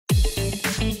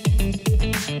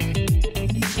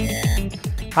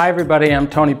Hi everybody, I'm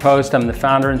Tony Post. I'm the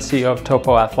founder and CEO of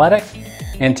Topo Athletic,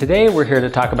 and today we're here to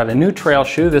talk about a new trail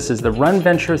shoe. This is the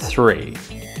Runventure 3.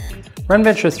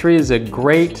 Runventure 3 is a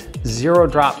great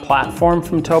zero-drop platform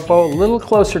from Topo, a little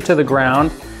closer to the ground.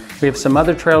 We have some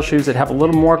other trail shoes that have a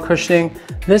little more cushioning.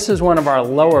 This is one of our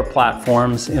lower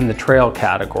platforms in the trail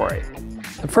category.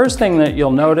 The first thing that you'll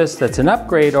notice that's an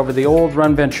upgrade over the old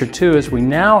Runventure 2 is we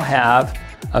now have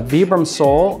a Vibram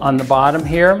sole on the bottom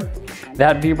here.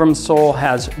 That Vibram sole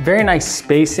has very nice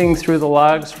spacing through the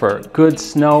lugs for good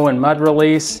snow and mud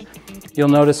release. You'll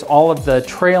notice all of the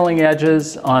trailing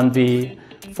edges on the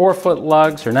forefoot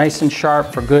lugs are nice and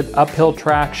sharp for good uphill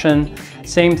traction.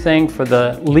 Same thing for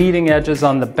the leading edges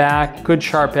on the back, good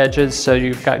sharp edges, so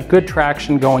you've got good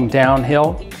traction going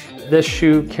downhill. This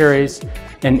shoe carries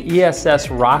an ESS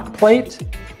rock plate.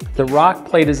 The rock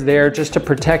plate is there just to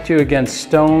protect you against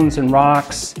stones and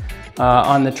rocks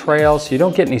on the trail, so you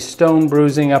don't get any stone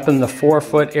bruising up in the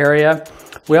forefoot area.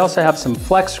 We also have some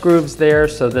flex grooves there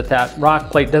so that that rock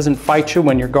plate doesn't fight you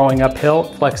when you're going uphill.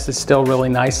 It flexes still really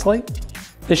nicely.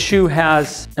 This shoe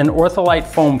has an ortholite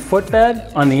foam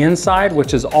footbed on the inside,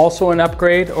 which is also an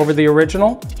upgrade over the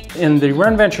original. In the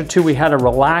Runventure 2, we had a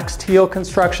relaxed heel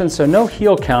construction, so no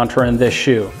heel counter in this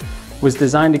shoe. It was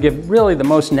designed to give really the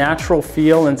most natural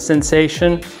feel and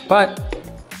sensation, but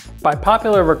by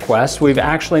popular request, we've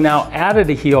actually now added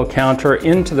a heel counter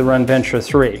into the Runventure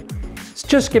 3. This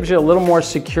just gives you a little more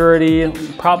security,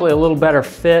 probably a little better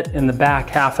fit in the back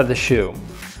half of the shoe.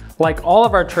 Like all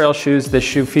of our trail shoes, this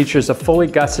shoe features a fully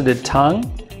gusseted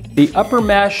tongue. The upper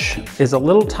mesh is a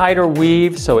little tighter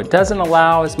weave, so it doesn't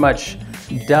allow as much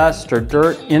dust or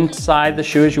dirt inside the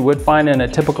shoe as you would find in a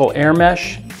typical air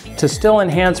mesh. To still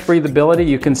enhance breathability,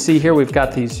 you can see here we've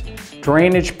got these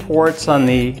drainage ports on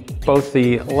both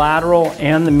the lateral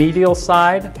and the medial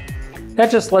side. That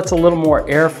just lets a little more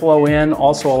airflow in,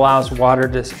 also allows water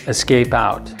to escape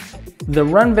out. The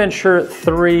Runventure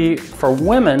 3 for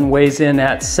women weighs in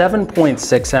at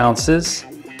 7.6 ounces.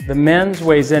 The men's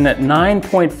weighs in at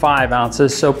 9.5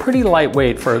 ounces, so pretty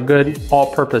lightweight for a good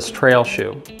all-purpose trail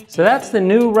shoe. So that's the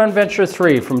new Runventure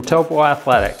 3 from Topo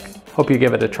Athletic. Hope you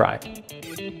give it a try.